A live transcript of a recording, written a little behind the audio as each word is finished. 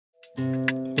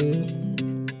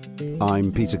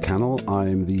I'm Peter Cannell.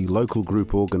 I'm the local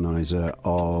group organiser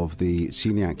of the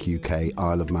Celiac UK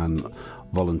Isle of Man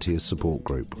Volunteer Support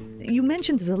Group. You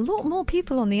mentioned there's a lot more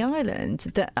people on the island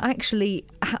that actually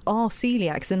are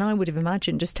celiacs than I would have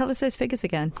imagined. Just tell us those figures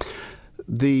again.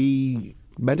 The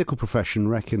medical profession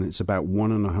reckon it's about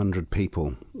 1 in 100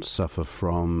 people suffer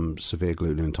from severe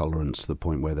gluten intolerance to the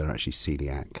point where they're actually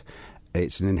celiac.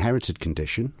 It's an inherited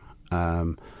condition,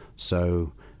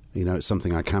 so it's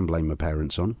something I can blame my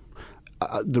parents on.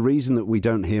 The reason that we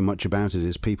don't hear much about it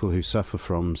is people who suffer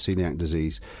from celiac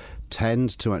disease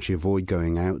tend to actually avoid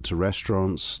going out to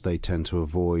restaurants. They'll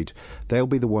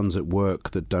be the ones at work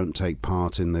that don't take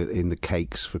part in the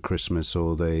cakes for Christmas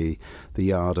or the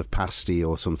yard of pasty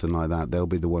or something like that. They'll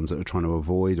be the ones that are trying to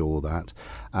avoid all that,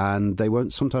 and they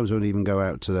sometimes won't even go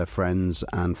out to their friends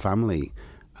and family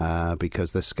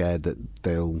because they're scared that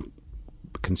they'll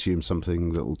consume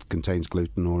something that contains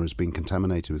gluten or has been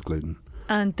contaminated with gluten.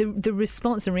 And the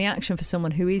response and reaction for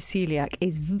someone who is celiac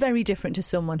is very different to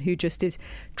someone who just is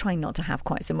trying not to have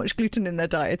quite so much gluten in their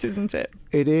diet, isn't it?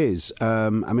 It is.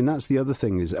 That's the other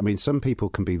thing is, some people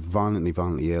can be violently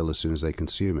ill as soon as they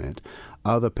consume it.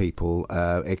 Other people,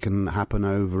 it can happen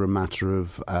over a matter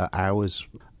of hours,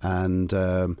 and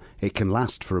it can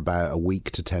last for about a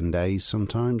week to 10 days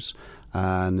sometimes.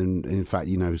 And in fact,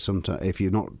 sometimes if you're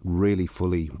not really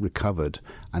fully recovered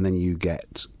and then you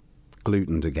get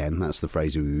glutened again, that's the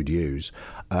phrase we would use,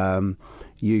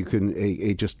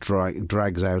 it just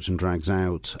drags out,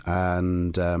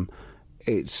 and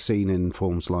it's seen in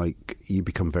forms like you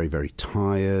become very, very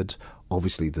tired.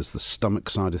 Obviously, there's the stomach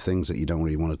side of things that you don't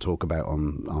really want to talk about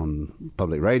on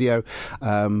public radio,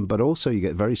 but also you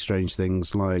get very strange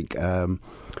things like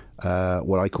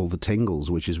what I call the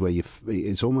tingles, which is where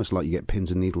it's almost like you get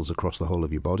pins and needles across the whole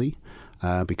of your body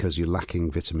because you're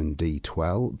lacking vitamin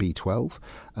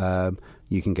B12.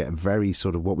 You can get very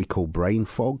sort of what we call brain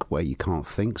fog, where you can't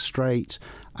think straight,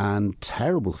 and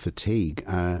terrible fatigue.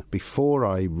 Before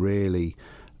I really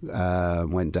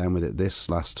went down with it this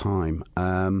last time,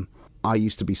 I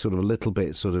used to be sort of a little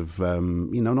bit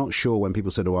not sure when people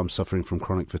said, I'm suffering from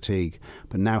chronic fatigue.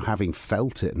 But now having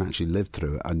felt it and actually lived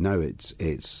through it, I know it's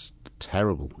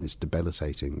terrible. It's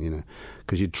debilitating,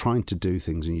 because you're trying to do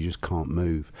things and you just can't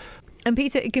move. And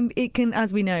Peter, it can,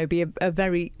 as we know, be a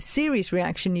very serious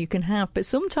reaction you can have, but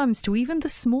sometimes to even the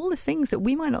smallest things that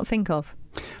we might not think of.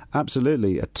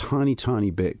 Absolutely. A tiny, tiny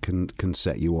bit can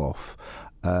set you off.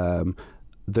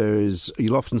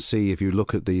 You'll often see, if you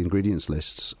look at the ingredients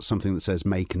lists, something that says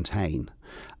may contain,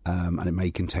 and it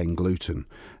may contain gluten.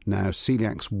 Now,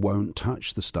 celiacs won't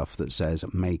touch the stuff that says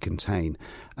may contain,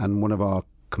 and one of our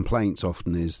complaints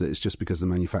often is that it's just because the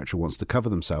manufacturer wants to cover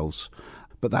themselves.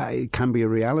 But that it can be a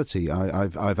reality.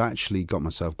 I've actually got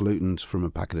myself glutened from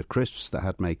a packet of crisps that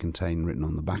had may contain written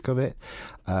on the back of it.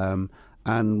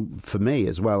 And for me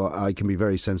as well, I can be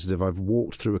very sensitive. I've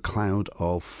walked through a cloud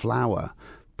of flour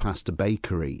past a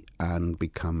bakery and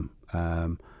become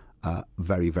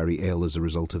very, very ill as a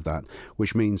result of that,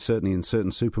 which means certainly in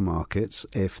certain supermarkets,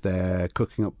 if they're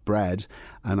cooking up bread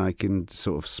and I can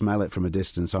sort of smell it from a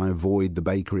distance, I avoid the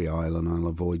bakery aisle and I'll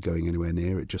avoid going anywhere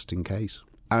near it just in case.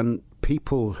 And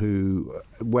people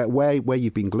where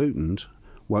you've been glutened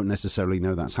won't necessarily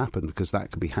know that's happened, because that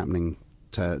could be happening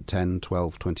 10,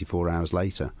 12, 24 hours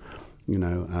later,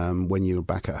 when you're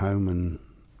back at home. And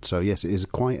so, yes, it is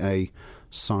quite a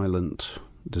silent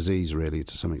disease, really,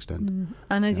 to some extent.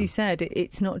 And as you said,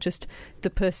 it's not just the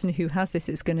person who has this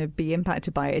that's going to be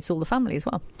impacted by it, it's all the family as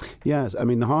well. Yes,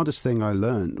 the hardest thing I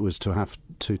learned was to have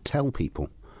to tell people.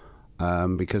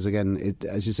 Because, again,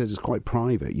 as you said, it's quite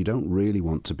private. You don't really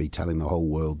want to be telling the whole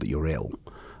world that you're ill.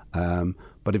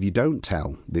 But if you don't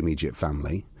tell the immediate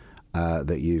family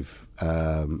that you've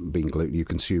you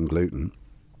consume gluten,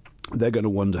 they're going to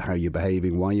wonder how you're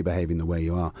behaving, why you're behaving the way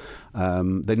you are.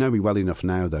 They know me well enough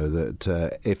now, though,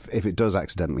 that if it does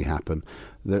accidentally happen,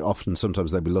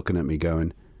 sometimes they'll be looking at me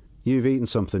going, "You've eaten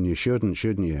something you shouldn't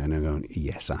you?" And I'm going,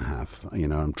 "Yes, I have.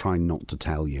 I'm trying not to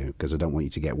tell you because I don't want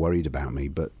you to get worried about me,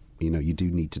 but you do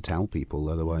need to tell people,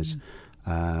 otherwise,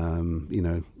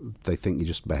 they think you're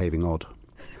just behaving odd."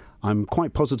 I'm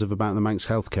quite positive about the Manx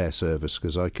Healthcare Service,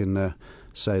 because I can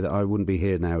say that I wouldn't be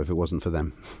here now if it wasn't for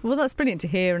them. Well, that's brilliant to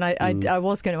hear. And I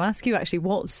was going to ask you, actually,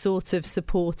 what sort of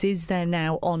support is there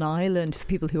now on Ireland for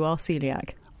people who are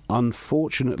celiac?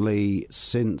 Unfortunately,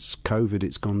 since COVID,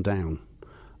 it's gone down.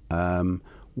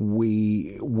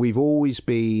 We've always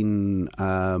been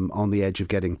on the edge of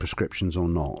getting prescriptions or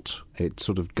not. It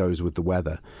sort of goes with the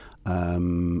weather.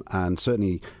 And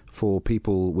certainly for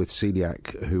people with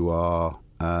celiac who are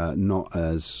not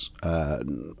as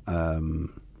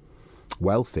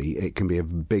wealthy, it can be a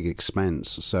big expense.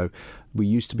 So we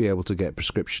used to be able to get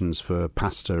prescriptions for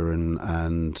pasta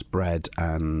and bread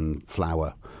and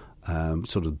flour,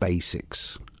 sort of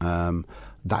basics.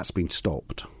 That's been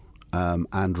stopped.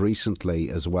 And recently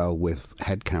as well, with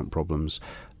headcount problems,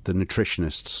 the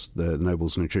nutritionists, the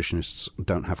Nobles nutritionists,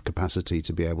 don't have capacity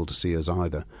to be able to see us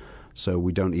either. So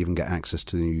we don't even get access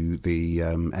to the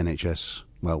NHS,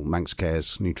 Manx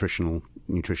Care's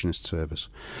nutritionist service.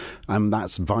 And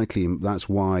that's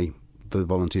why the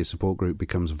volunteer support group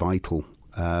becomes vital,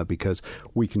 because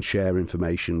we can share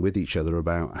information with each other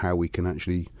about how we can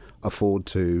actually afford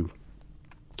to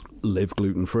live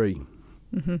gluten-free.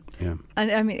 Mm-hmm. Yeah. And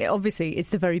I mean, obviously, it's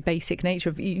the very basic nature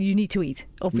of you need to eat,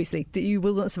 obviously, that you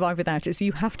will not survive without it. So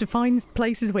you have to find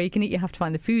places where you can eat, you have to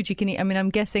find the food you can eat. I mean, I'm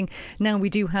guessing now we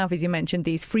do have, as you mentioned,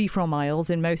 these free-from aisles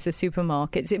in most of the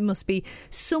supermarkets. It must be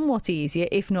somewhat easier,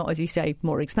 if not, as you say,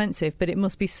 more expensive, but it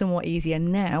must be somewhat easier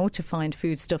now to find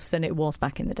foodstuffs than it was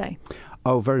back in the day.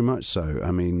 Oh, very much so.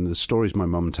 I mean, the stories my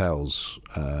mum tells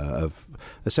of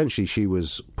essentially she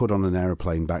was put on an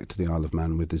aeroplane back to the Isle of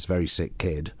Man with this very sick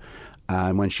kid.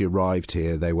 And when she arrived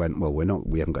here, they went, well,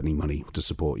 we haven't got any money to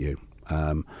support you.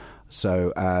 And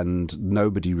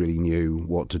nobody really knew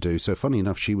what to do. So funny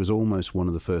enough, she was almost one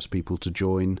of the first people to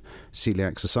join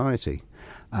Celiac Society.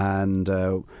 And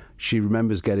she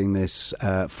remembers getting this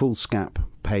foolscap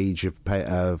page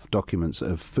of documents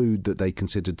of food that they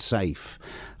considered safe.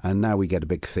 And now we get a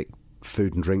big, thick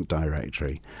food and drink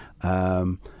directory.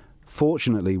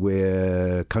 Fortunately,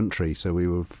 we're country, so we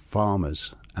were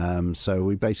farmers. So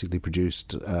we basically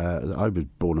produced. I was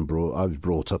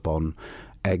brought up on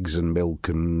eggs and milk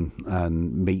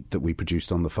and meat that we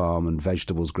produced on the farm and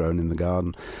vegetables grown in the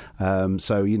garden.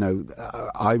 So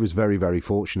I was very, very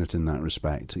fortunate in that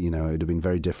respect. It would have been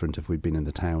very different if we'd been in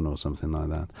the town or something like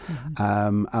that.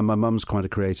 Mm-hmm. And my mum's quite a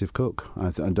creative cook.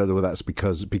 I don't know whether that's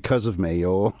because of me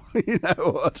or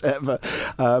whatever.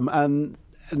 And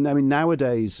I mean,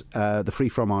 nowadays the free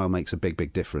from aisle makes a big,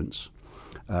 big difference.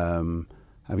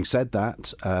 Having said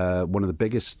that, one of the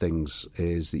biggest things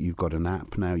is that you've got an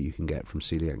app now you can get from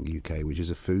Celiac UK, which is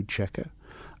a food checker.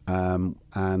 And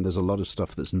there's a lot of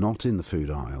stuff that's not in the food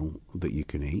aisle that you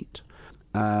can eat.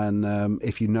 And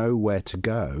if you know where to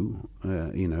go,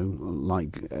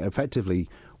 effectively,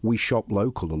 we shop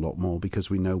local a lot more because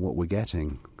we know what we're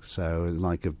getting. So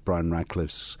like of Brian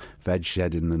Radcliffe's veg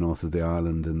shed in the north of the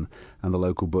island and the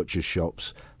local butcher's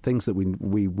shops, things that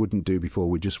we wouldn't do before,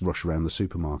 we'd just rush around the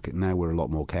supermarket. Now we're a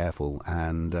lot more careful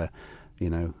and,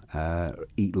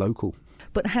 eat local.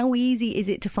 But how easy is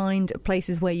it to find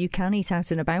places where you can eat out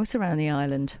and about around the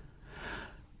island?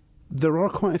 There are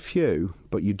quite a few,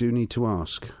 but you do need to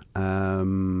ask.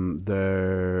 There's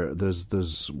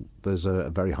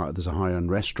a high-end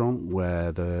restaurant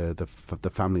where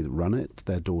the family that run it,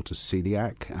 their daughter's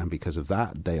celiac, and because of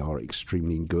that, they are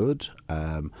extremely good.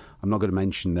 I'm not going to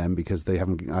mention them because I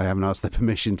haven't asked their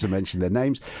permission to mention their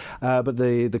names. But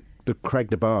the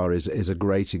Craig na Bar is a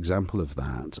great example of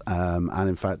that. And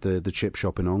in fact, the chip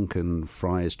shop in Onken,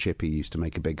 Friars Chippy, used to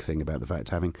make a big thing about the fact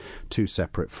of having two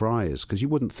separate fryers, because you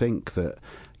wouldn't think that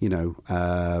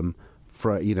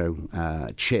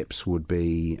chips would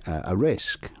be a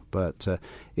risk, but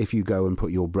if you go and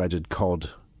put your breaded cod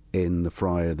in the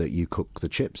fryer that you cook the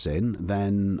chips in,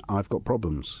 then I've got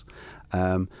problems.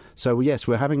 So yes,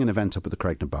 we're having an event up at the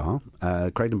Craig na Bar.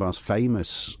 Craig na Bar's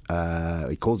famous.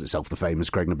 It calls itself the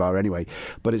famous Craig na Bar anyway,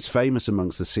 but it's famous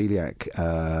amongst the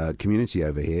celiac community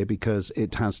over here because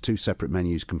it has two separate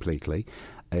menus completely.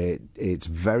 It's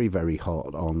very, very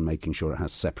hot on making sure it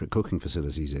has separate cooking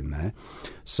facilities in there.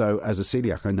 So as a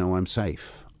celiac, I know I'm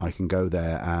safe. I can go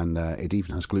there, and it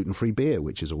even has gluten-free beer,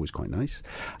 which is always quite nice.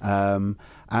 So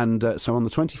on the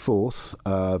 24th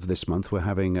of this month, we're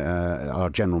having our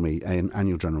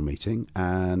annual general meeting,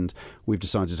 and we've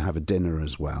decided to have a dinner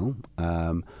as well.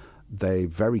 They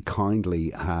very kindly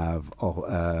have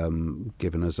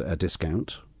given us a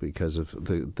discount because of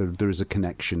there is a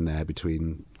connection there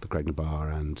between the Craig na Bar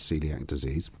and celiac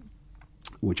disease,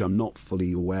 which I'm not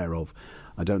fully aware of.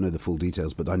 I don't know the full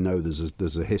details, but I know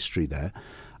there's a history there.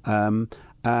 So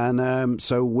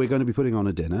we're going to be putting on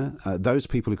a dinner. Those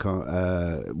people who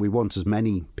can't, we want as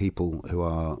many people who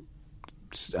are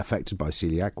affected by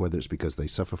celiac, whether it's because they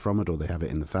suffer from it or they have it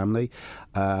in the family,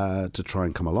 to try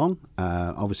and come along.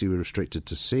 Obviously, we're restricted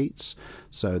to seats,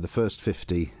 so the first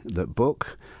 50 that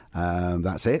book,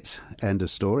 that's it. End of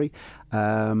story.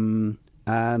 24th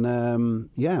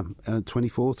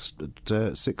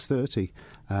at 6:30.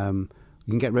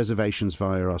 You can get reservations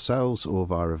via ourselves or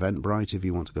via Eventbrite if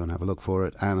you want to go and have a look for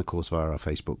it, and of course via our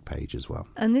Facebook page as well.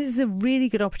 And this is a really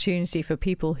good opportunity for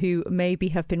people who maybe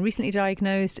have been recently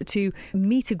diagnosed to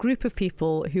meet a group of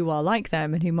people who are like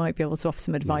them and who might be able to offer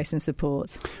some advice and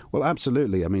support. Well,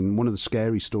 absolutely. I mean, one of the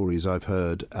scary stories I've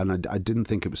heard, and I didn't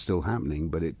think it was still happening,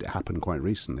 but it happened quite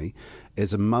recently,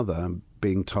 is a mother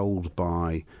being told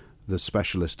by the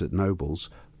specialist at Nobles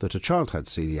that a child had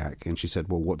celiac, and she said,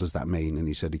 well, what does that mean? And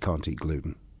he said he can't eat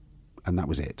gluten. And that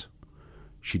was it.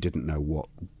 She didn't know what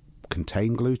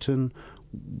contained gluten,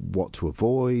 what to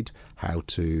avoid, how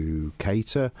to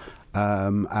cater.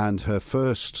 And her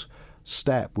first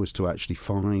step was to actually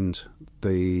find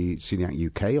the Celiac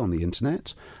UK on the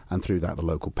internet, and through that the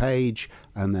local page,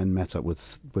 and then met up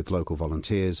with local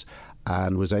volunteers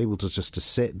and was able to just to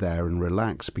sit there and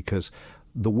relax, because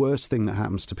the worst thing that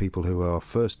happens to people who are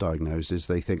first diagnosed is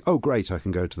they think, oh, great, I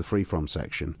can go to the free-from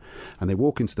section. And they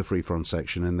walk into the free-from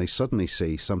section and they suddenly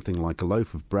see something like a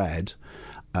loaf of bread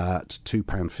at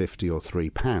 £2.50 or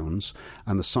 £3.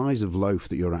 And the size of loaf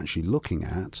that you're actually looking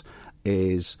at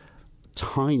is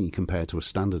tiny compared to a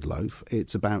standard loaf.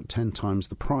 It's about 10 times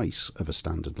the price of a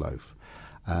standard loaf.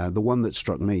 The one that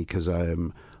struck me, because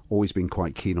I'm always been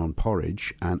quite keen on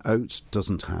porridge, and oats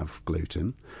doesn't have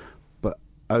gluten,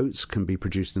 oats can be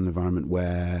produced in an environment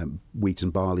where wheat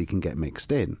and barley can get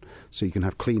mixed in. So you can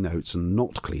have clean oats and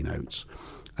not clean oats.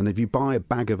 And if you buy a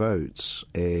bag of oats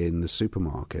in the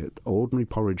supermarket, ordinary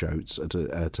porridge oats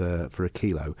for a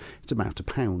kilo, it's about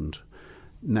 £1.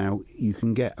 Now, you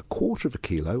can get a quarter of a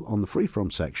kilo on the free-from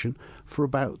section for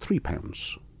about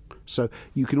 £3. So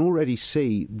you can already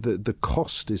see that the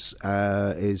cost is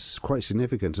quite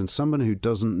significant. And someone who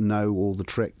doesn't know all the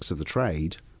tricks of the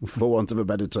trade, for want of a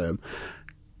better term,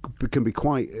 can be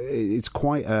quite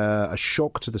a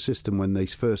shock to the system when they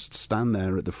first stand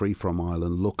there at the free-from aisle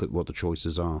and look at what the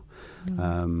choices are.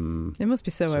 It must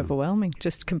be so overwhelming,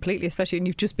 just completely, especially when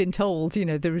you've just been told,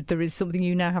 there is something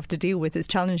you now have to deal with that's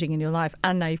challenging in your life,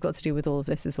 and now you've got to deal with all of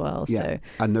this as well. Yeah, so.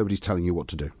 And nobody's telling you what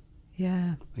to do.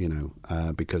 Yeah.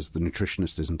 Because the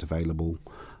nutritionist isn't available.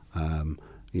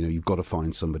 You've got to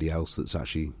find somebody else that's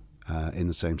actually in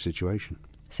the same situation.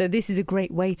 So this is a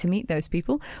great way to meet those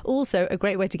people. Also, a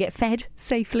great way to get fed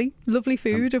safely. Lovely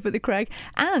food up at the Craig.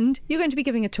 And you're going to be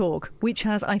giving a talk, which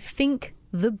has, I think,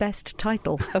 the best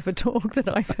title of a talk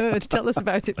that I've heard. Tell us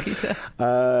about it, Peter.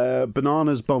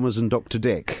 Bananas, Bombers and Dr.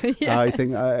 Dick. Yes. I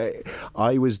think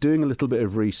I was doing a little bit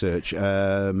of research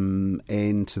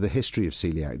into the history of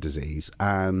celiac disease,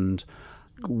 and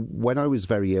when I was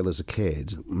very ill as a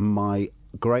kid, my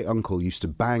great uncle used to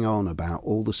bang on about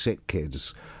all the sick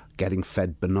kids getting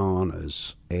fed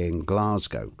bananas in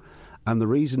Glasgow. And the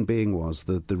reason being was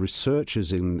that the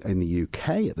researchers in the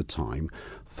UK at the time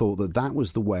thought that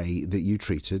was the way that you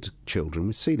treated children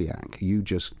with celiac. You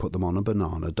just put them on a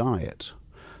banana diet.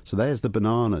 So there's the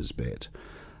bananas bit.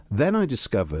 Then I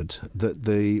discovered that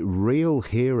the real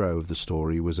hero of the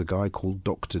story was a guy called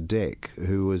Dr. Dick,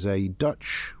 who was a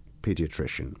Dutch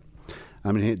paediatrician.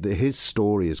 I mean, his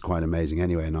story is quite amazing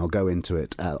anyway, and I'll go into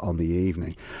it on the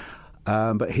evening.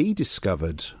 But he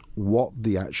discovered what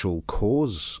the actual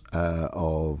cause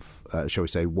shall we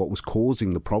say, what was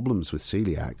causing the problems with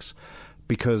celiacs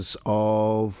because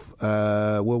of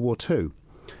World War II.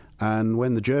 And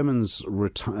when the Germans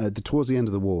towards the end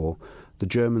of the war, the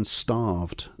Germans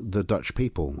starved the Dutch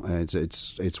people.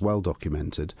 It's well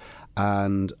documented,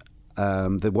 and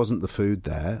there wasn't the food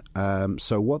there.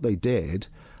 So what they did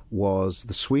was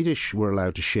the Swedish were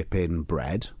allowed to ship in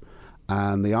bread,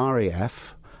 and the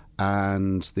RAF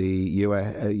and the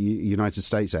United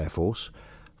States Air Force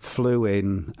flew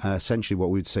in essentially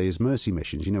what we'd say is mercy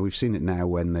missions. We've seen it now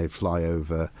when they fly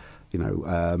over,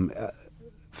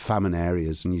 famine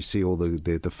areas, and you see all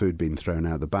the food being thrown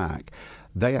out the back.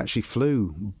 They actually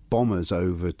flew bombers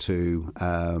over to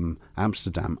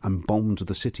Amsterdam and bombed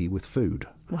the city with food.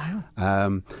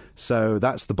 Wow. So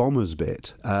that's the bombers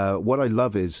bit. What I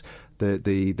love is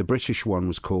the British one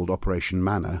was called Operation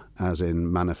Manna, as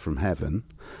in manna from heaven.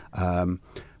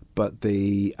 But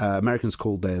the Americans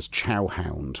called theirs Chow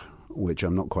Hound, which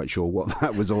I'm not quite sure what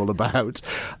that was all about.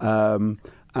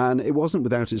 And it wasn't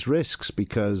without its risks,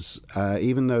 because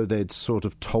even though they'd sort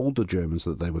of told the Germans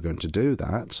that they were going to do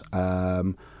that,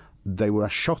 they were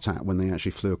shot at when they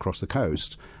actually flew across the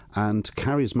coast. And to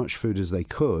carry as much food as they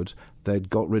could, they'd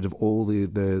got rid of all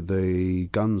the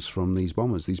guns from these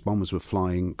bombers. These bombers were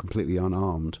flying completely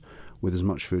unarmed with as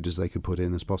much food as they could put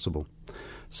in as possible.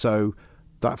 So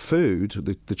that food,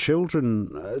 the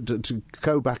children, to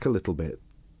go back a little bit,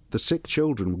 the sick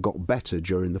children got better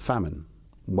during the famine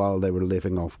while they were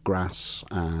living off grass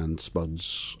and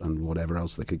spuds and whatever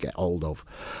else they could get hold of.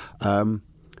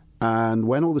 And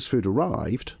when all this food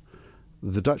arrived,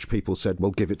 the Dutch people said,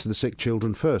 well, give it to the sick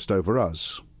children first over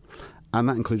us. And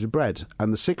that included bread.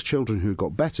 And the sick children who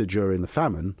got better during the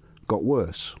famine got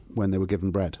worse when they were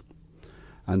given bread.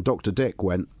 And Dr. Dick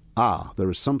went, there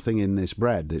is something in this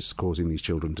bread that's causing these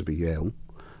children to be ill.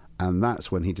 And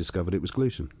that's when he discovered it was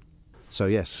gluten. So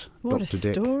yes, what Dr. a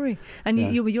Dick. story! And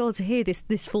you'll be able to hear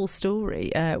this full story,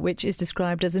 which is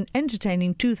described as an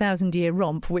entertaining 2,000-year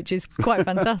romp, which is quite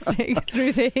fantastic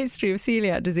through the history of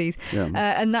celiac disease. Yeah.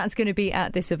 And that's going to be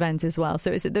at this event as well.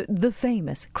 So it's at the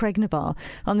famous Craignabar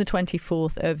on the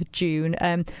 24th of June.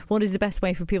 What is the best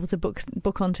way for people to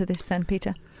book onto this then,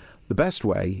 Peter? The best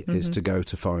way is to go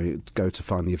to find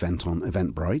the event on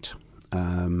Eventbrite.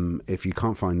 If you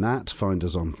can't find that, find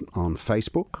us on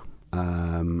Facebook.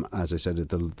 As I said,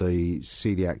 the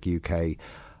Celiac UK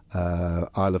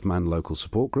Isle of Man local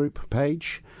support group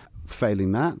page.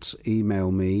 Failing that,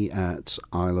 email me at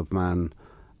isleofman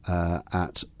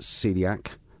at celiac,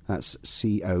 that's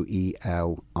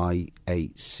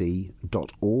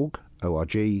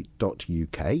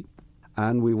coeliac.org.uk,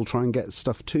 and we will try and get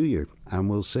stuff to you, and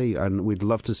we'll see. And we'd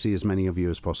love to see as many of you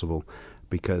as possible,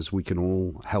 because we can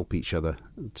all help each other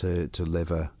to live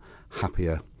a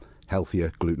happier,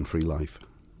 healthier, gluten-free life.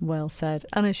 Well said.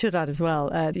 And I should add as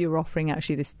well, you're offering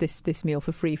actually this meal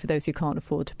for free for those who can't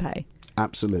afford to pay.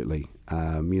 Absolutely.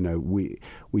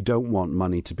 We don't want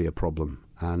money to be a problem.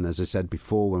 And as I said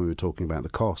before, when we were talking about the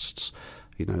costs,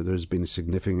 there's been a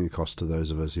significant cost to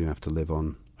those of us who have to live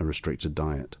on a restricted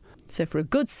diet. So for a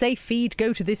good, safe feed,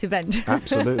 go to this event.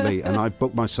 Absolutely. And I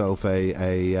booked myself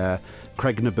a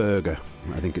Craigna Burger,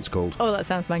 I think it's called. Oh, that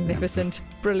sounds magnificent.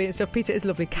 Yeah. Brilliant stuff. Peter, it's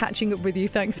lovely catching up with you.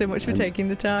 Thanks so much for taking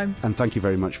the time. And thank you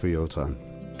very much for your time.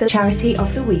 The Charity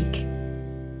of the Week.